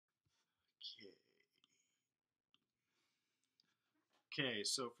Okay,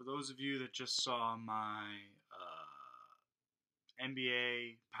 so for those of you that just saw my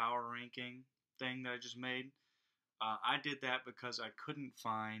NBA power ranking thing that I just made, I did that because I couldn't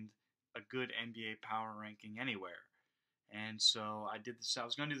find a good NBA power ranking anywhere. And so I did this. I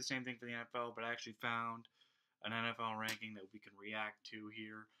was going to do the same thing for the NFL, but I actually found an NFL ranking that we can react to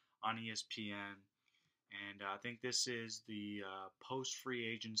here on ESPN. And I think this is the post free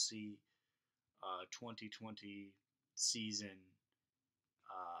agency 2020 season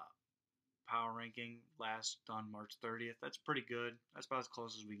uh, power ranking, last on March 30th. That's pretty good. That's about as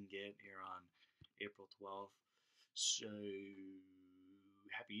close as we can get here on April 12th. So,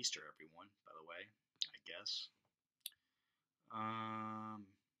 happy Easter, everyone, by the way, I guess. Um,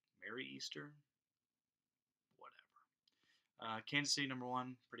 Merry Easter? Whatever. Kansas City, number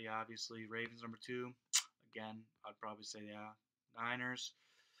one, pretty obviously. Ravens, number two. Again, I'd probably say, yeah. Niners.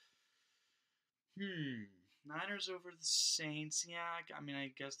 Niners over the Saints. Yeah, I mean, I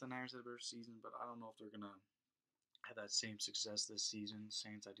guess the Niners had a better season, but I don't know if they're going to have that same success this season.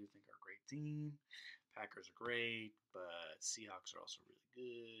 Saints, I do think, are a great team. Packers are great, but Seahawks are also really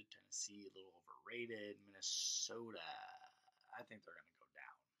good. Tennessee, a little overrated. Minnesota, I think they're going to go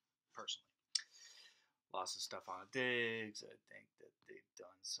down, personally. Lost of stuff on Diggs. I think that they've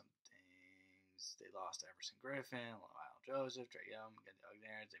done some things. They lost Everson Griffin, Lyle Joseph, Trey Young, Doug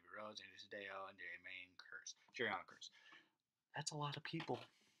Nairns, David Rhodes, Andrew Sadeo, and Jerry Curse. That's a lot of people.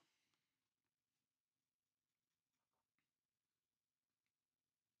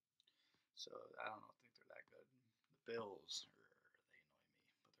 So I don't know. I think they're that good. The Bills, they annoy me, but they're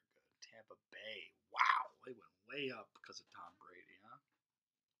good. Tampa Bay, wow, they went way up because of Tom Brady, huh?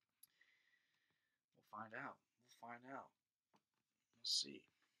 We'll find out. We'll see.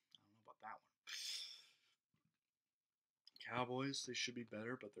 I don't know about that one. Cowboys, they should be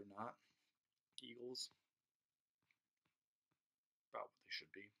better, but they're not. Eagles, about what they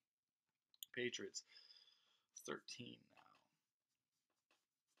should be. Patriots, 13 now.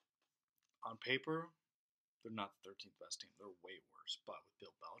 On paper, they're not the 13th best team. They're way worse. But with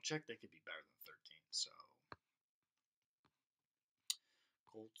Bill Belichick, they could be better than 13. So,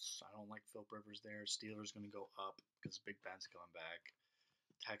 Colts, I don't like Philip Rivers there. Steelers going to go up because Big Ben's coming back.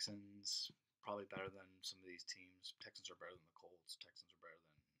 Texans, probably better than some of these teams. Texans are better than the Colts. Texans are better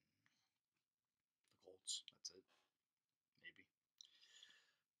than the Colts. That's it. Maybe.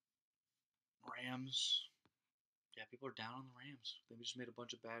 Rams. Yeah, people are down on the Rams. They just made a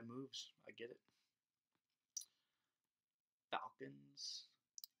bunch of bad moves. I get it. Falcons.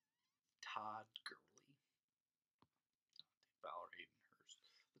 Todd Gurley. Ballard, Hayden Hurst.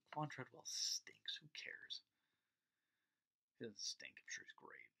 Laquan Treadwell stinks. Who cares? He doesn't stink. I'm sure he's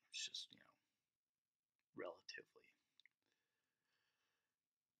great. It's just, relatively.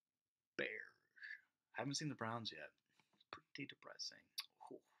 Bears. Haven't seen the Browns yet. Pretty depressing.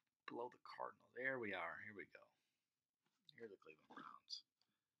 Ooh, below the Cardinals. There we are. Here we go. Here are the Cleveland Browns.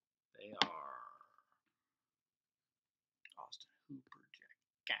 They are Austin Hooper,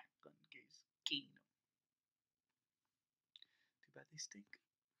 Jack Gatlin, Case Keenum. Too bad they stink.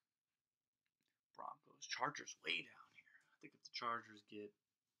 Broncos. Chargers way down here. I think if the Chargers get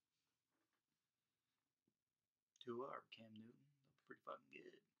Tua or Cam Newton, they'll be pretty fucking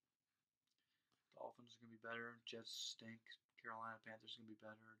good. Dolphins are going to be better. Jets stink. Carolina Panthers are going to be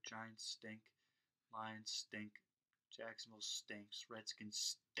better. Giants stink. Lions stink. Jacksonville stinks.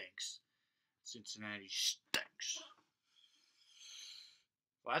 Redskins stinks. Cincinnati stinks.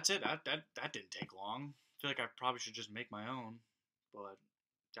 Well, that's it. That didn't take long. I feel like I probably should just make my own, but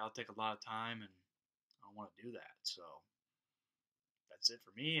that'll take a lot of time, and I don't want to do that. So that's it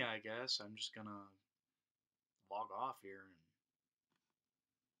for me, I guess. I'm just gonna log off here and